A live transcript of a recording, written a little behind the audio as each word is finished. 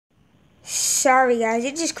sorry, guys.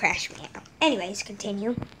 It just crashed me out. Anyways,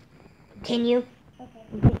 continue. Continue. Okay.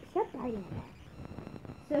 Stop biting that.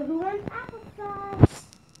 So who wants applesauce?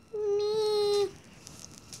 Me.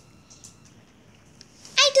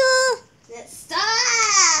 I do. Let's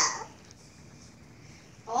stop.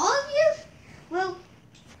 All of you? Well,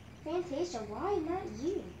 Fantasia, why not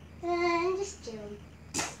you? I'm just chilling.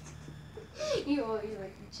 You always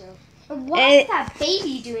like to chill. And what is that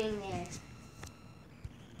baby doing there?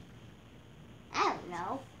 I don't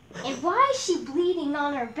know. And why is she bleeding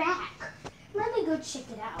on her back? Let me go check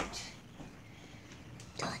it out.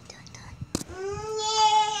 Dun, dun, dun.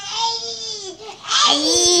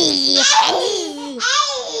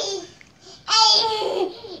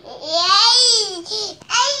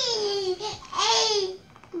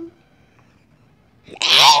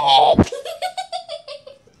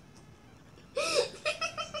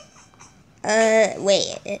 Wait.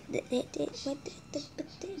 What?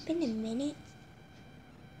 It's been a minute.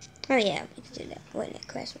 Oh yeah, we can do that. When it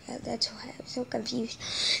crashed me out, that's why I'm so confused.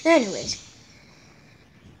 Anyways.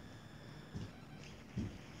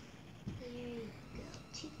 There you go.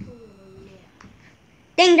 Take a little nap.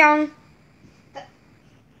 Ding dong.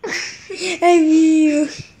 I'm you.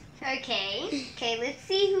 Okay, let's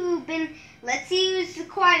see who's the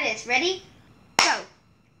quietest. Ready? Go.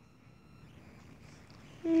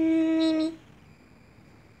 Mimi.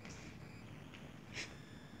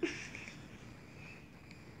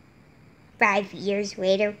 5 years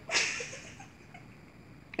later.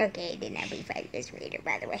 Okay, it did not be 5 years later,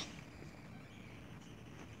 by the way.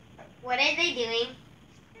 What are they doing?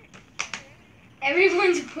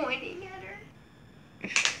 Everyone's pointing at her.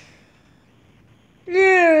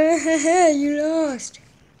 No, you lost.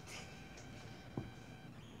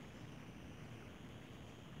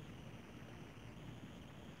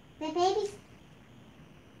 The babies.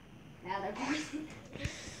 Now they're pointing.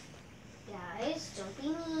 Guys, don't be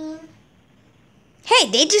mean. Hey,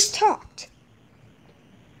 they just talked.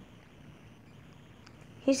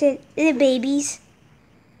 He said, the babies.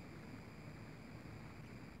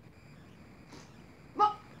 Who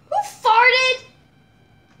farted?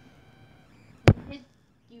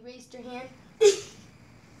 You raised your hand.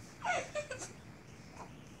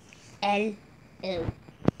 L-O-L.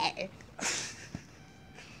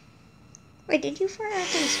 Wait, did you fart out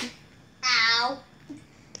this? Ow.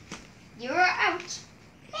 You're out.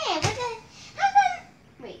 Hey, what the? How come?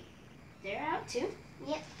 Wait, they're out too?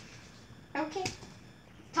 Yep. Okay.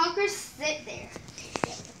 Talkers, sit there.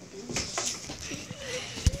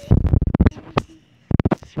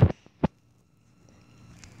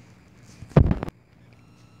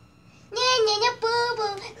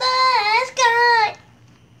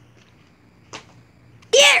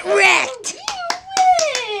 Get wrecked!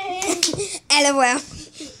 LOL. So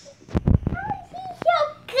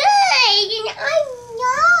good, and I'm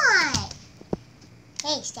not.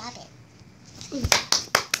 Hey, stop it.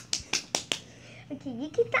 Okay, you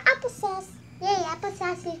get the applesauce. Yay,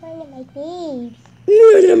 applesauce is one of my faves.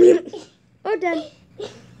 Oh, done.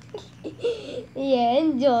 Yeah,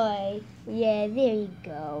 enjoy. Yeah, there you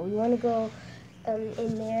go. You want to go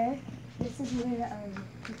in there? This is where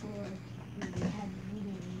people have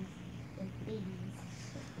meetings with babies.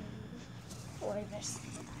 Or their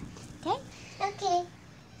stuff. Okay? Okay.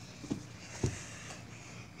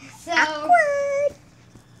 So, Awkward.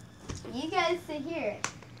 you guys sit here.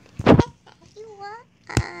 You what?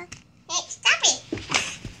 Hey, stop it!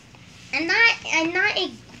 I'm not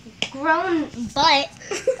a grown butt.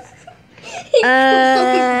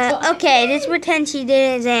 Okay, just pretend she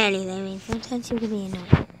didn't say anything. I mean, sometimes she could be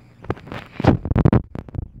annoying.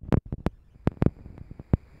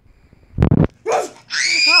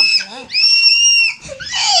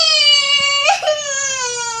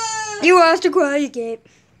 You lost a quiet game.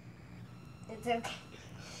 It's okay.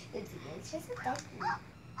 It's just a dog.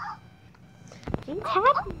 Things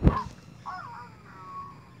happen.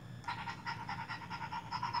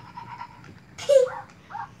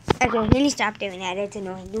 Okay, really stop doing that. It's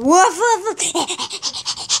annoying. Woof, woof, woof.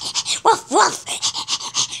 Woof, woof.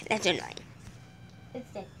 That's annoying.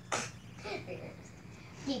 It's dead.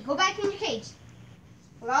 Okay, go back in your cage.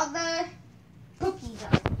 Where all the cookies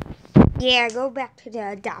are. Yeah, go back to the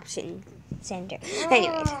adoption center.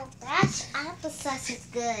 Anyways. Oh, that applesauce is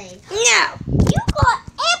good. No! You got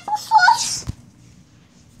applesauce?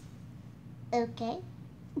 Okay.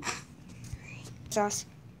 Sauce.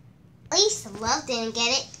 I used to love didn't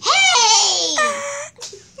get it. Hey!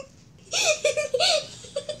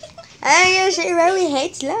 I guess she really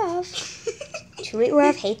hates love. Sweet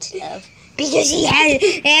Love hates love. Because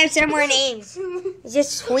they have similar names. It's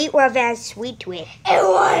just Sweet Love as Sweet Twit. And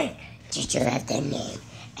what? Did you have the name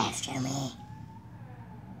after me?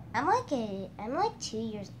 I'm like 2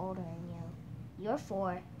 years older than you. You're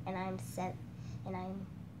 4, and I'm 7, and I'm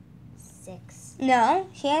 6. No,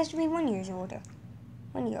 she has to be 1 year older.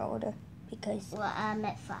 1 year older. Because... Well, I'm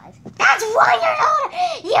at 5. That's 1 year older!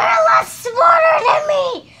 You're a lot smarter than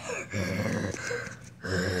me!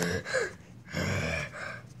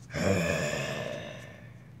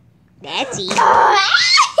 That's easy. Oh,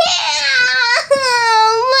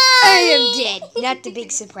 I am dead. Not the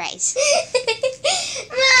big surprise.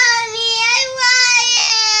 Mommy, I want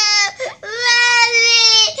you!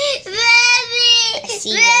 Mommy! I see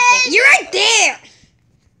you right there. You're right there!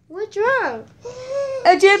 What's wrong?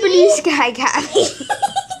 A Japanese guy got me.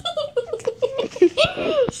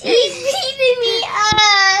 He's beating me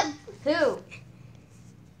up! Who?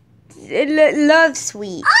 Love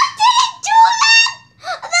Sweet. I didn't do that!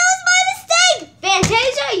 That was my mistake!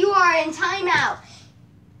 Fantasia, you are in timeout.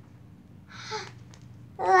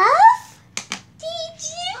 Love? Did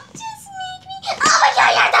you just make me... Oh my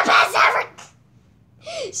god, you're the best ever!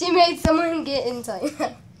 She made someone get in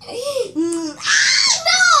timeout.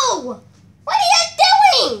 No! What are you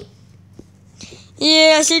doing?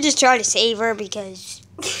 Yeah, I should just try to save her because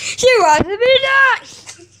she wants to be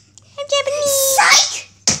nice. I'm Japanese. Psych!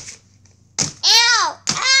 Ow!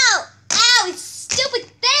 Ow! Ow! It's a stupid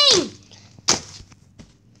thing!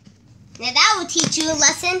 Now that will teach you a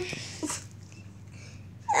lesson.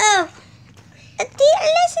 Oh, a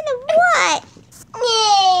lesson of what?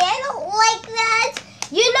 Yeah, I don't like that.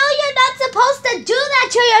 You know you're not supposed to do that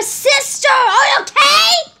to your sister,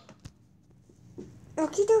 okay?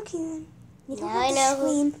 Okie dokie then. You don't Now have I to know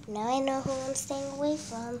scream. Now I know who I'm staying away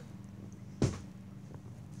from.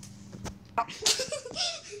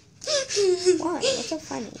 Why? That's so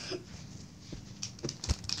funny.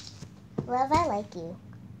 Love, I like you.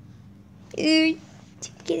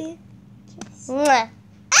 Get it? Mwah.